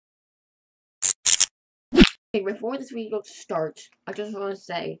Okay, before this video starts, I just want to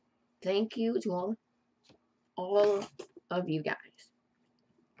say thank you to all of you guys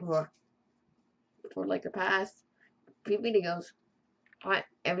for like the past few videos.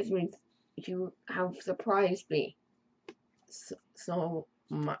 Everything you have surprised me so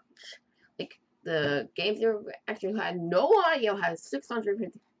much. Like the games that actually had no audio has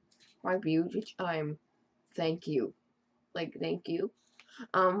 655 views, which thank you. Like thank you.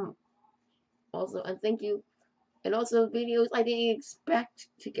 Also and thank you. And also videos I didn't expect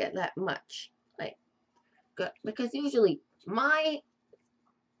to get that much. Like because usually for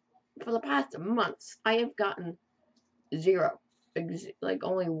the past months I have gotten 0. Like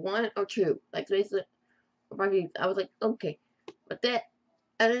only 1 or 2. Like basically I was like, okay. But then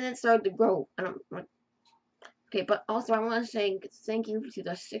and then it started to grow and I'm like, okay, but also I want to say thank you to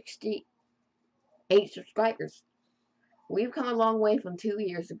the 68 subscribers. We've come a long way from 2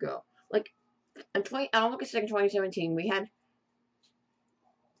 years ago. Like in 2017 we had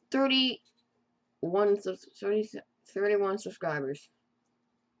 31 subscribers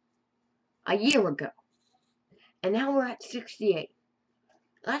a year ago. And now we're at 68.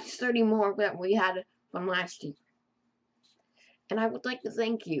 That's 30 more than we had from last year. And I would like to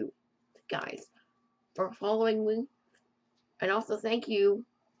thank you guys for following me. And also thank you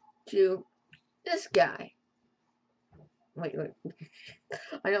to this guy. Wait.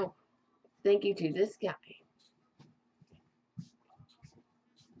 I know. Thank you to this guy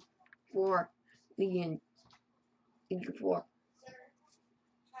for being in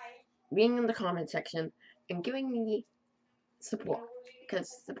the comment section and giving me support.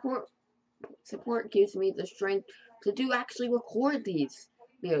 Because support gives me the strength to actually record these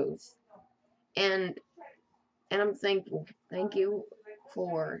videos. And I'm thankful. Thank you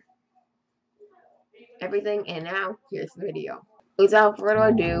for everything. And now here's the video. Without further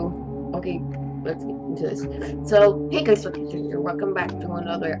ado, okay, let's get into this. So, hey guys, welcome back to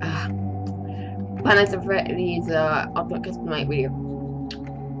another Planets of Freddy's Ultimate Custom Night video.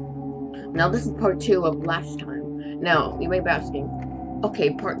 Now this is part 2 of last time. Now you may be asking,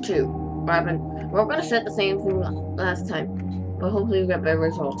 okay, part 2. We're gonna set the same thing last time, but hopefully we get better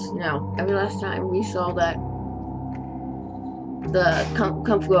results. Now, every last time we saw that the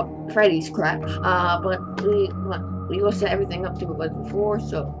Kung Fu of Freddy's crap, but we will set everything up to what it was before,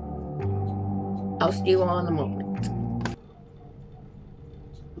 so I'll see you all in a moment.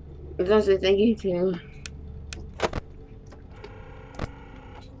 I'm gonna say thank you to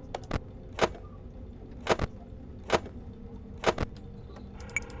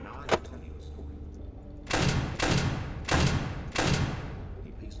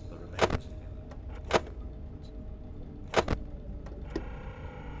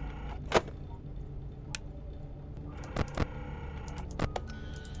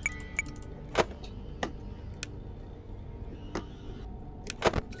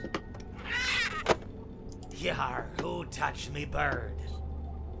Yar, who touched me bird?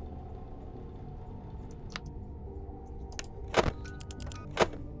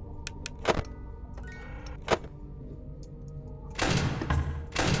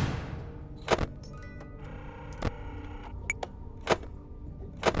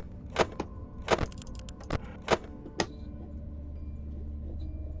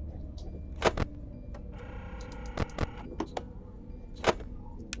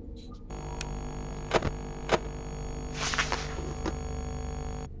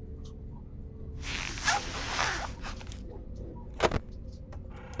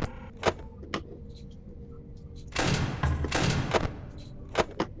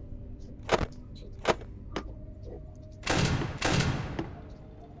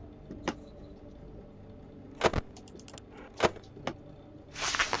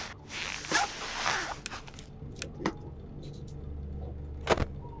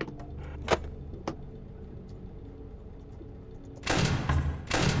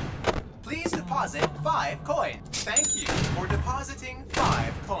 Please deposit 5 coins. Thank you for depositing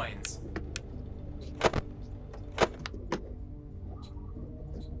 5 coins.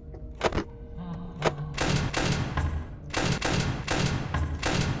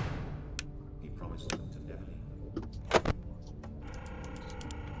 He promised them to never leave.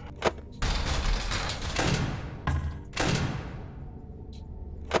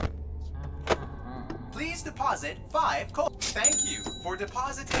 Please deposit 5 coins. Thank you for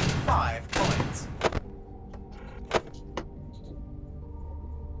depositing 5 coins.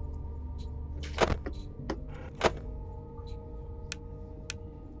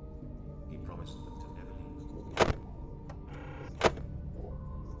 He promised them to never leave.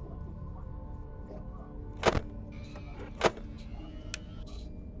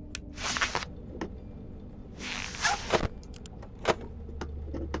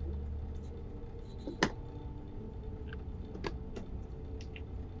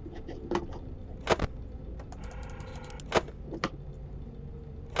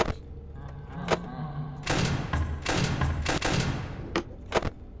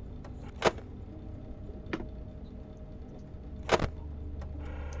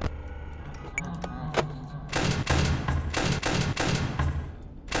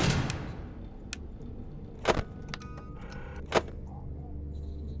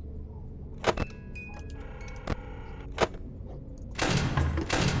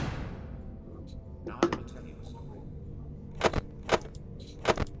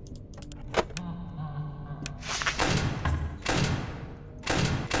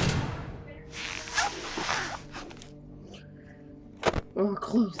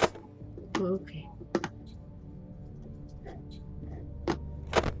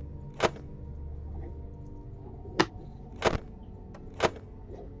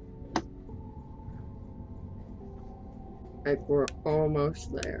 Like, we're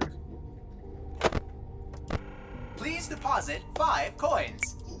almost there. Please deposit 5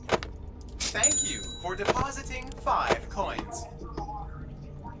 coins. Thank you for depositing 5 coins.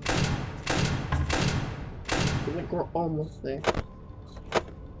 Like, we're almost there.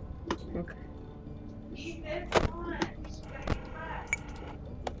 Okay.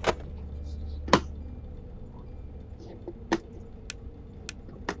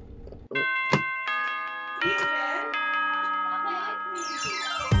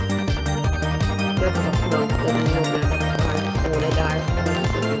 There's a little bit of time when I die.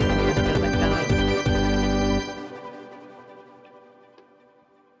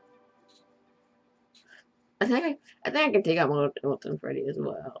 I think I can take out Milton Freddy as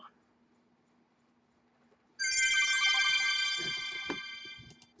well.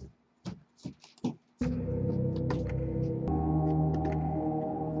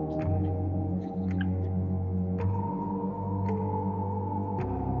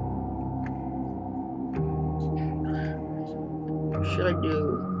 What should I do?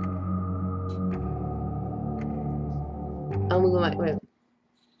 I'm gonna wait.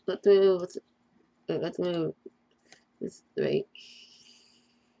 Let's move this right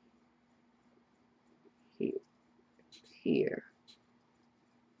here.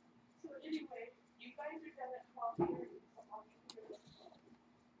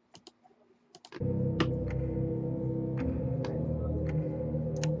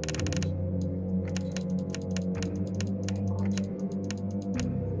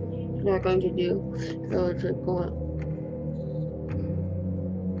 What am I going to do? So it's going.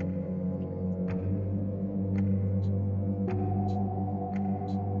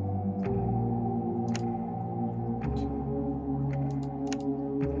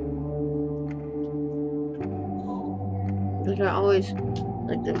 Because I always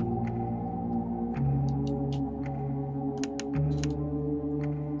like to.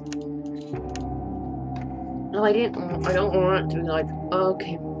 No, I didn't. I don't want to be like,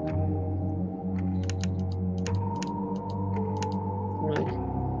 okay.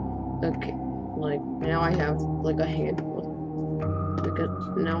 Okay, like now I have like a handful because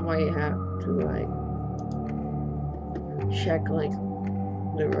now I have to like check like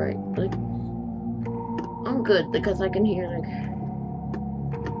the right like I'm good because I can hear like.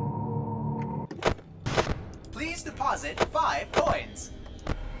 Please deposit 5 coins.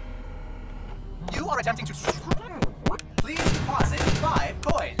 You are attempting to... Please deposit 5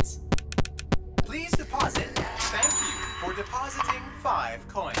 coins. Please deposit. Thank you for depositing 5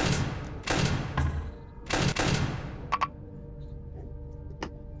 coins.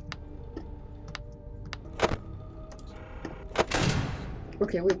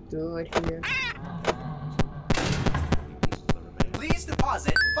 Okay, we're good here. Please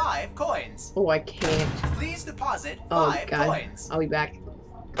deposit 5 coins. Oh, I can't. Please deposit 5 Oh God, coins. I'll be back.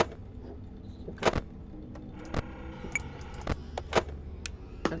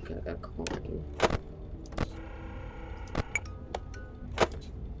 Okay, I got a coin.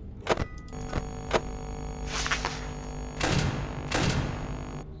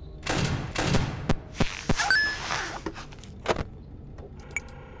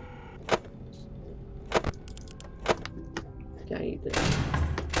 Yeah, I need this.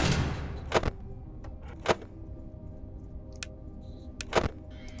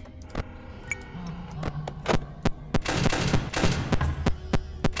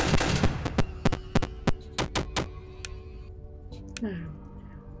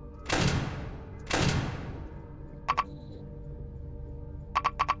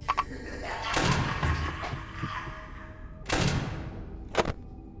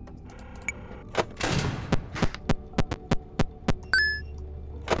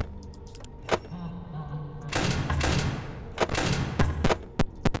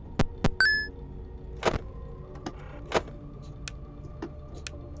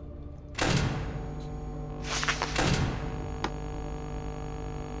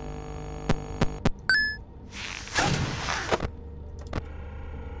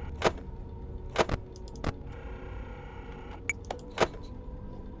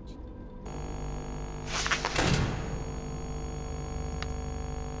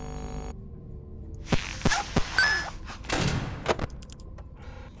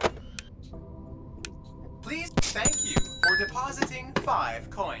 Please, thank you for depositing 5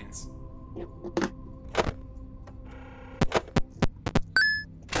 coins.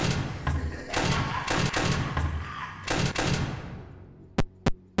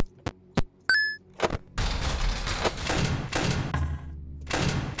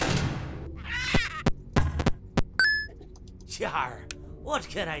 Yar, what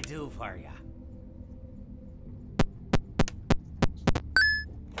can I do for you?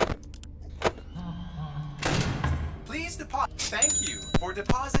 Thank you for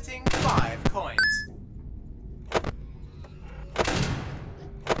depositing 5 coins.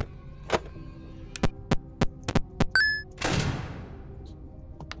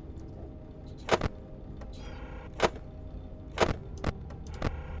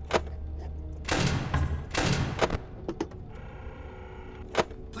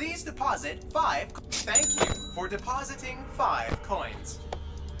 Please deposit 5. Thank you for depositing 5 coins.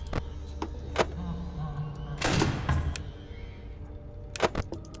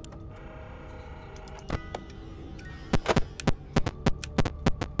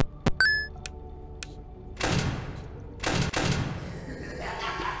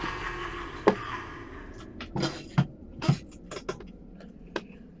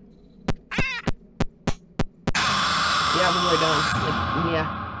 Yeah, we were done. Like, yeah.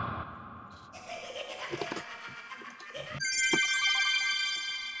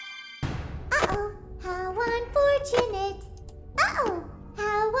 Uh-oh, how unfortunate. Uh-oh,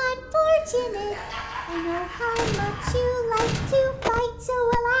 how unfortunate. I know how much you like to fight, so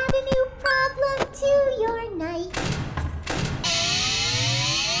we'll add a new problem to your night.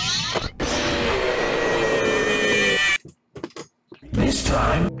 This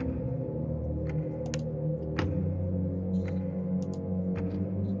time.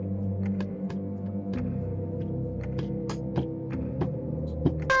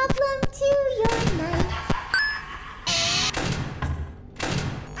 Problem to your night.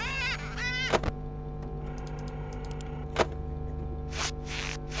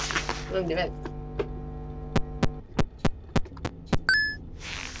 Look at it.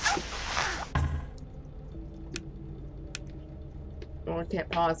 Oh, I can't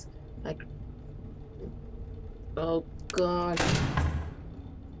pause. Like, oh god.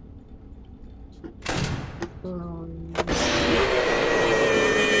 Oh,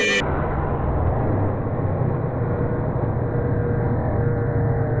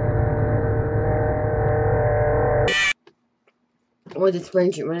 or this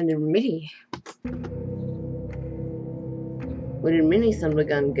friendship ran into Minnie. Where did Minnie son of a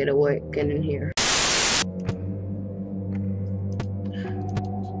gun get in here?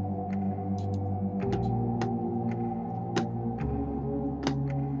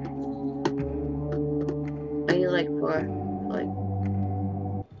 I need like for like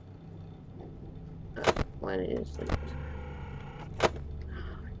when it is like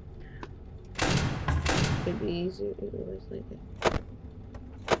it'd be easier if it was like that.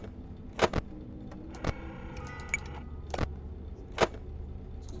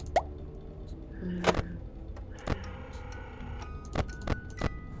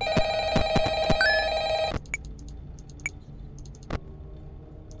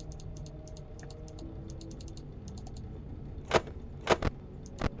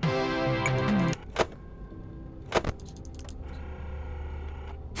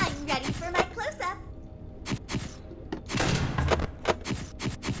 I'm ready for my close-up.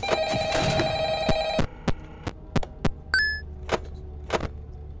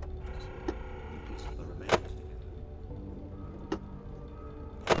 He puts the remains together.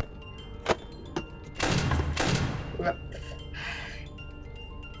 Yep.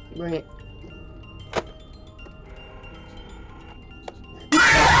 Bring it.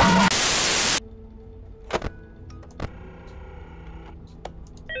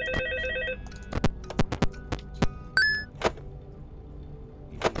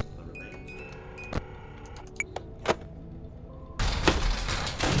 He puts the remains together. He puts the remains together.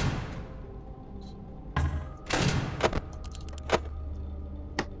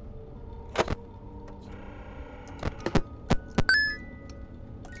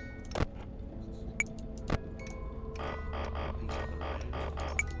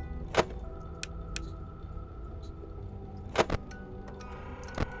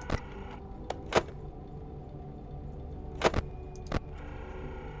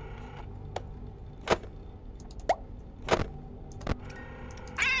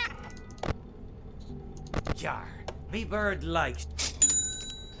 Yar, me bird likes.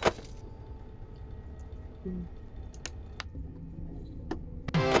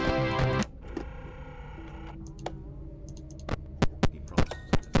 He promises to never leave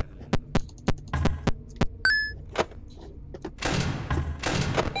them.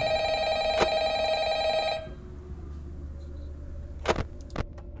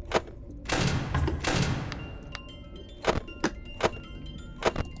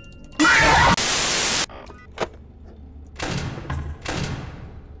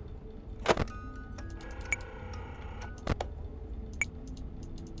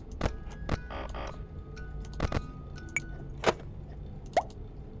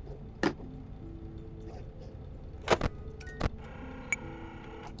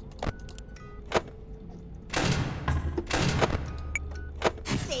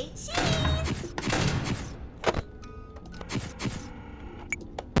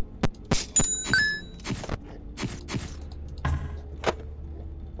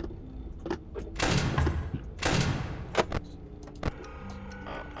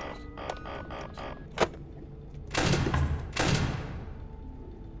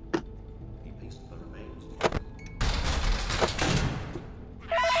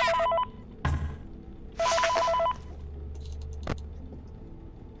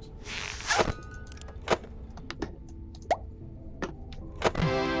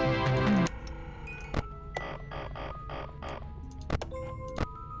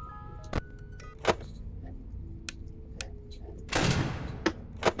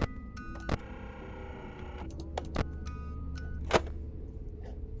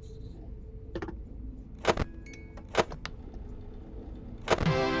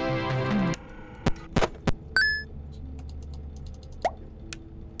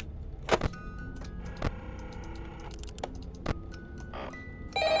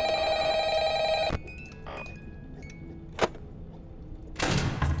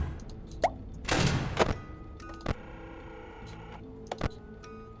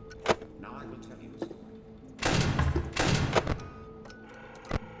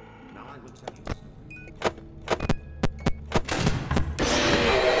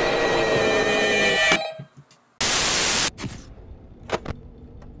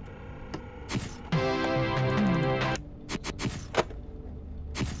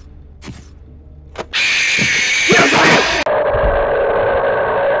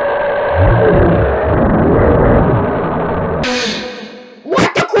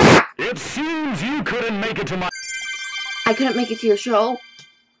 couldn't make it to my... I couldn't make it to your show.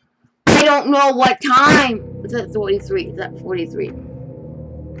 I don't know what time. Is that 43? Is that 43?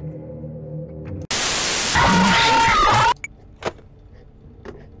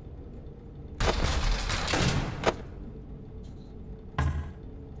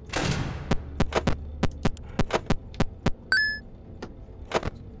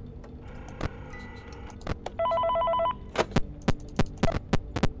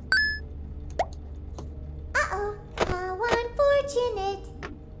 Uh-oh, how unfortunate.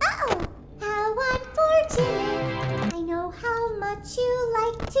 Uh-oh, how unfortunate. I know how much you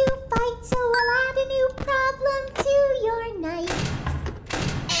like to fight, so I'll add a new problem to your night.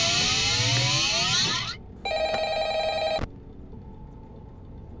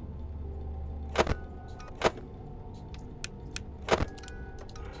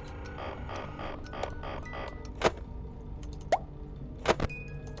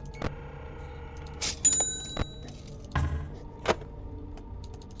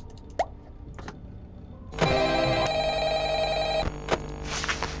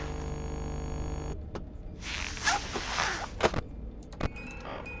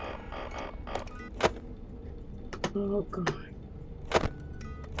 Oh god.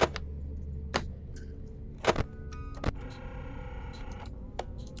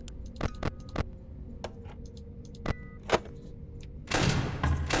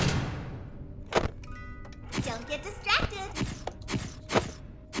 Don't get distracted.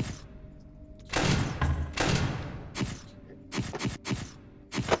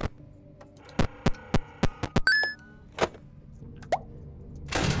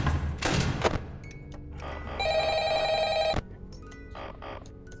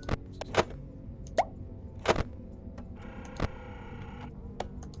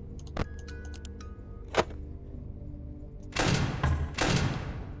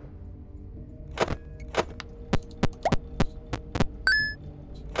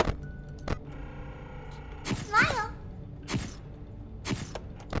 Smile.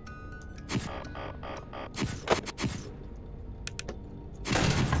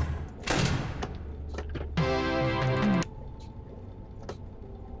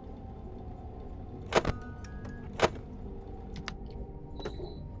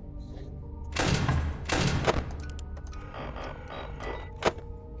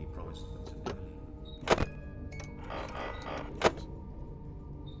 He promised them to never leave.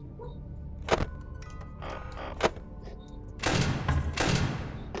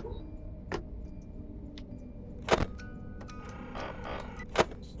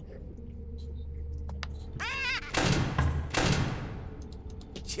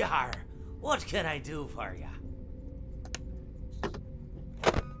 Jar, what can I do for ya?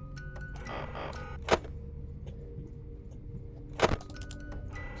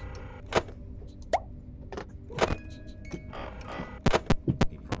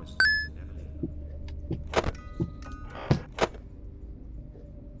 He promised them to never leave.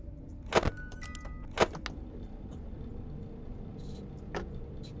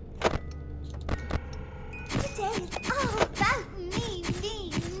 Today is all about me,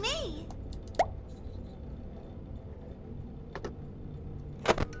 me, me.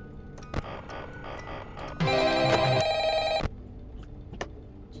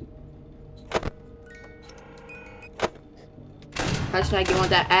 Hashtag you want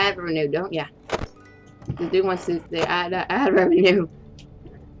that ad revenue, don't ya? You do want to the ad revenue.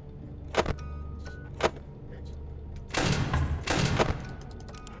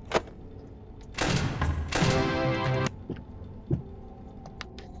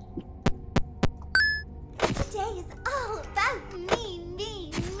 Today is all about me,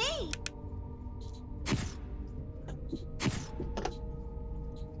 me, me.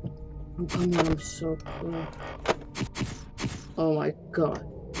 Oh, come on, I'm so cool. Oh my god.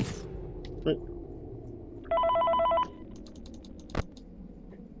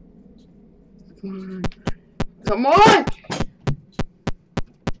 Come on. Come on!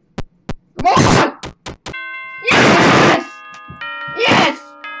 Come on! Yes! Yes!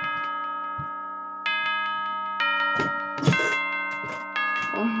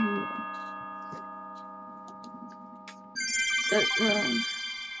 Oh.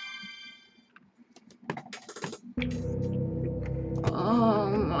 Oh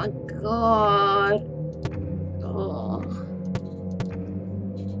my god. Oh.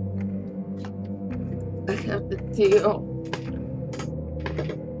 I have to deal.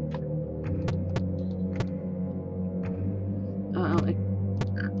 Oh my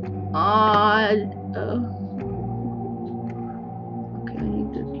god. Okay, I need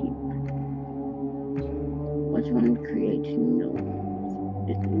to keep. Which one creates noise?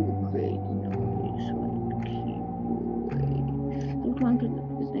 It's creating noise. on, because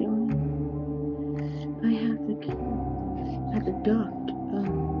this thing. I have to duck.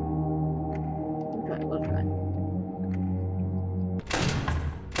 We'll try.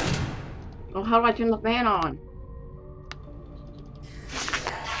 Oh, how do I turn the fan on?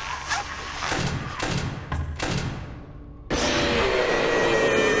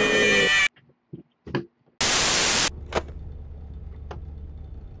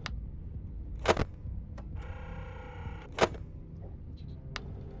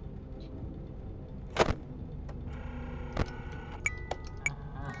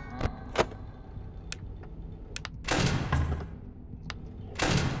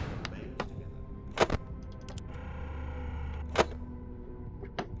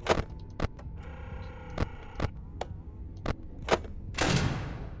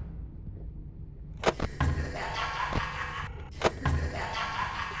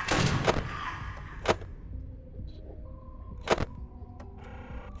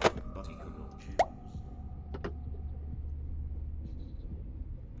 But he could not choose.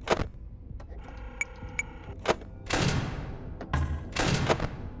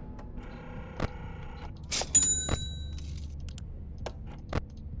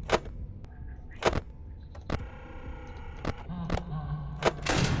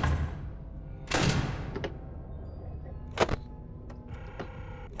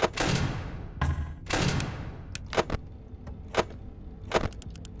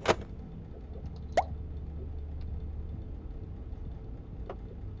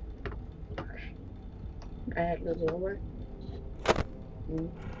 Add a little lower.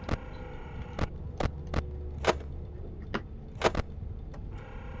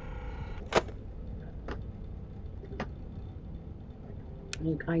 I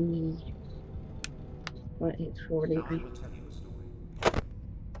think I need what it's 40. Now I will tell you a story.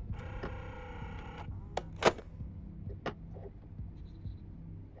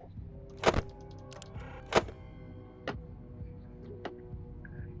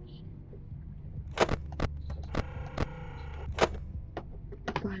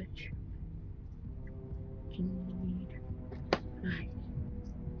 Fudge. Need. Right.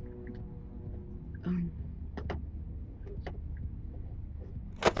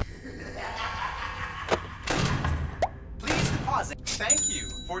 Please deposit. Thank you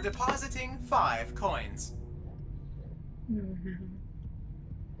for depositing 5 coins. No!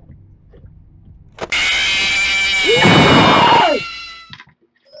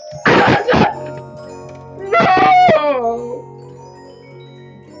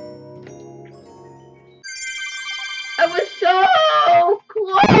 I was so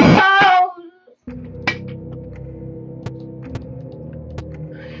close!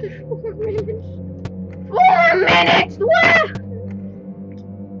 4 minutes. 4 minutes left!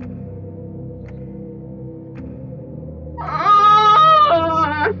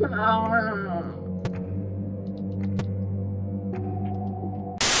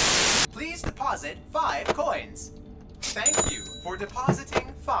 Please deposit 5 coins. Thank you for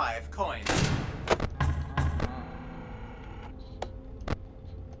depositing 5 coins.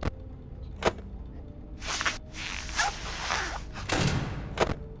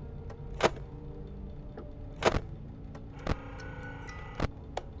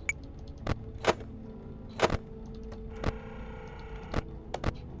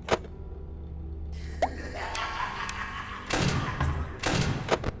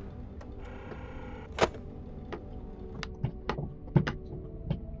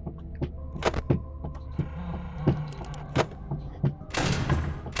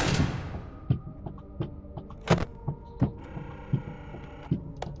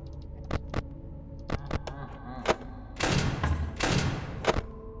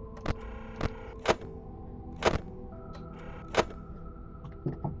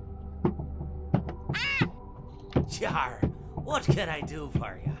 Jar, what can I do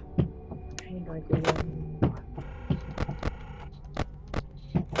for you?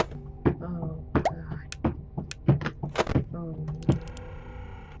 Oh, God. Oh.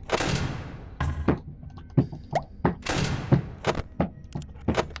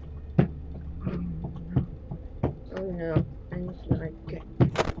 Oh no, I need to like get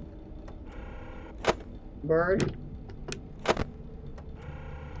bird.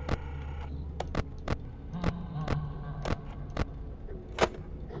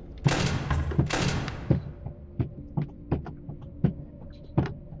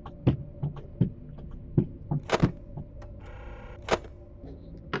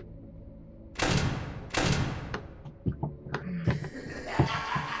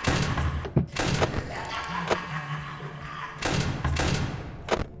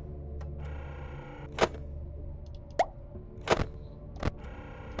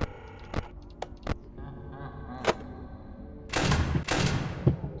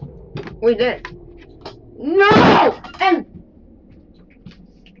 We did. No! And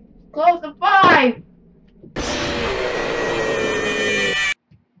close to 5!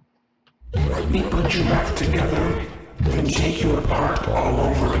 Let me put you back together, then take you apart all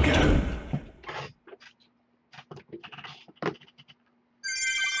over again.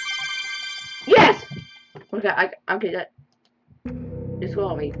 Yes! Okay, okay, that. This will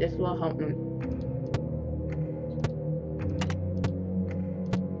help me. This will help me.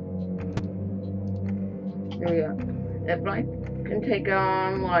 There we go. If I can take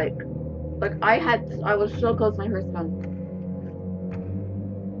on, like I was so close to my first gun.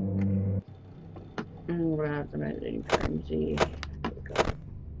 We're gonna have to make it frenzy.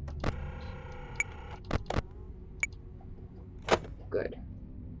 Good.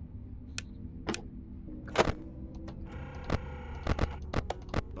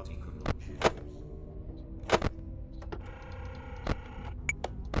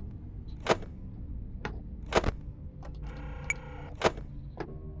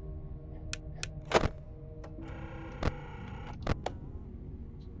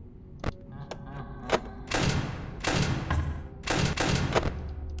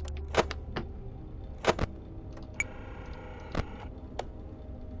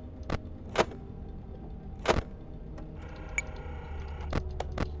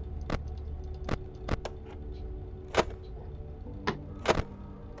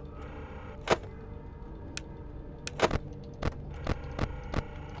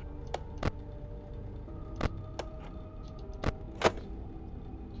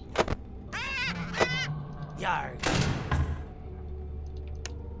 Yarg.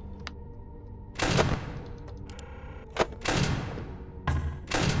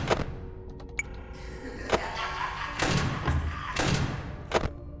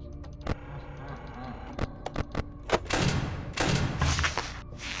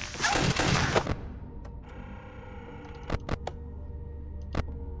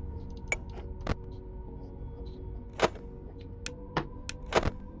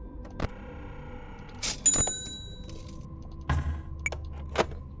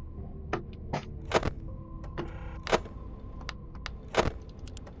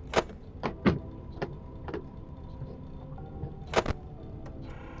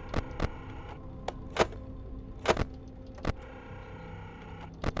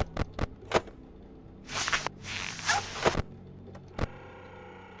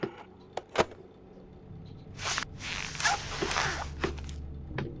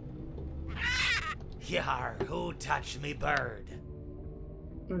 Yar, who touched me bird?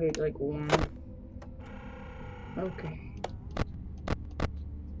 I need like one. Okay.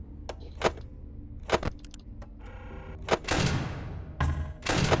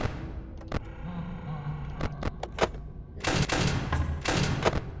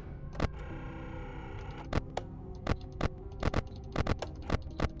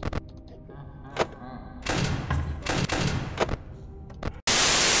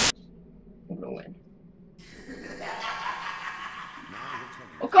 I'm gonna win.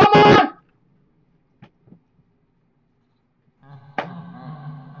 Oh, come on!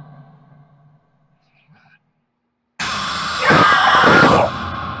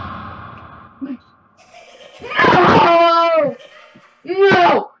 No!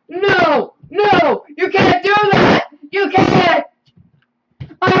 No! No! No! You can't do that! You can't!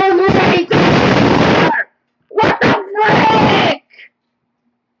 I was right there! What the frick?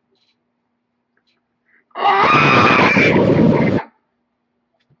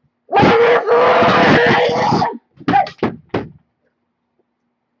 What is this?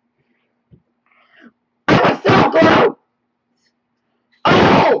 I was so close!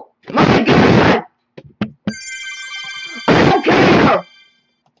 Oh my god! I don't care!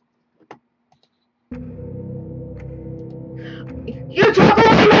 You took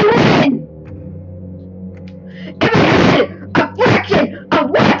away my win! If I had a fraction of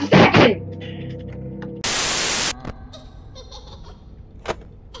 1 second!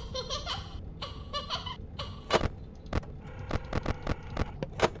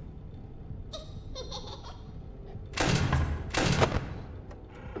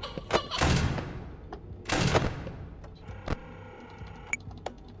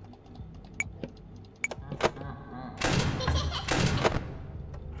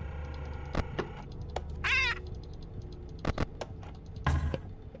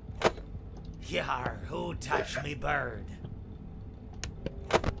 Yar, who touched me bird?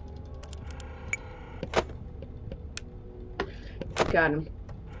 Got him.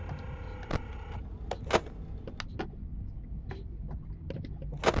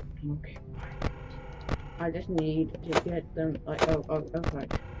 Okay. I just need to get them like okay.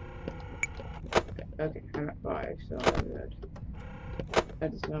 Okay, I'm at 5, so I'm good. I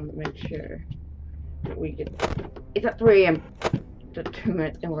just want to make sure that we get. It's at 3 a.m. to 2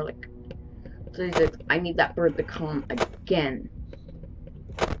 minutes, and we're like, Jesus, I need that bird to come again.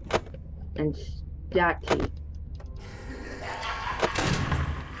 And Stacky.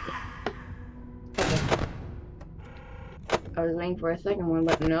 Okay. I was waiting for a second one,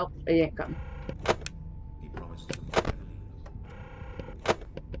 but nope, it didn't come. He promised them to never leave us.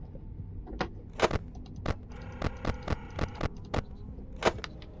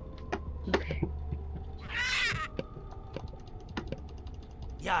 Okay.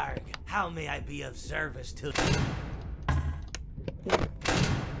 Yarg, how may I be of service to you?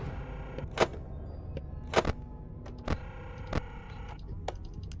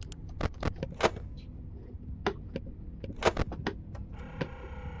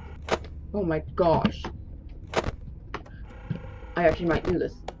 Oh my gosh. I actually might do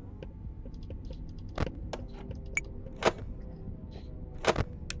this.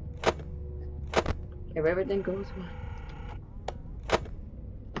 If everything goes well.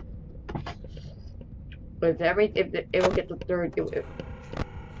 But if it will get the third, it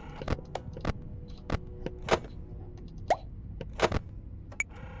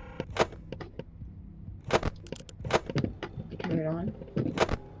turn it on.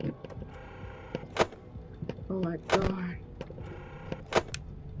 Oh my god.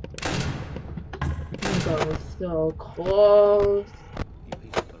 Oh my god, we're so close. He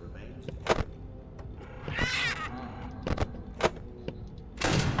pieces the remains.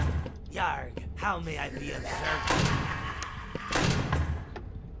 Yarg, how may I be of service?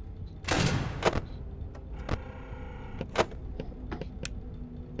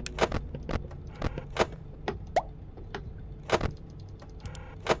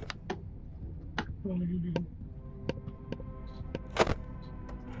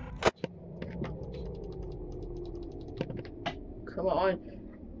 Come on.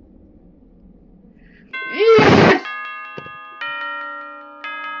 Yes!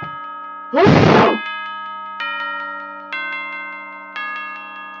 Oh!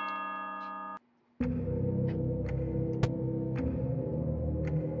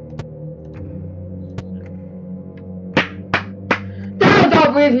 That was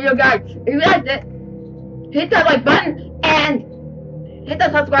all for this video, guys. If you liked it, hit that like button and hit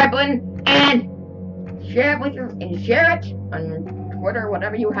that subscribe button and share it with share it on Twitter,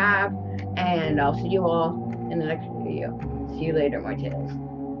 whatever you have. And I'll see you all in the next video. See you later, my tails.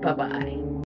 Bye bye.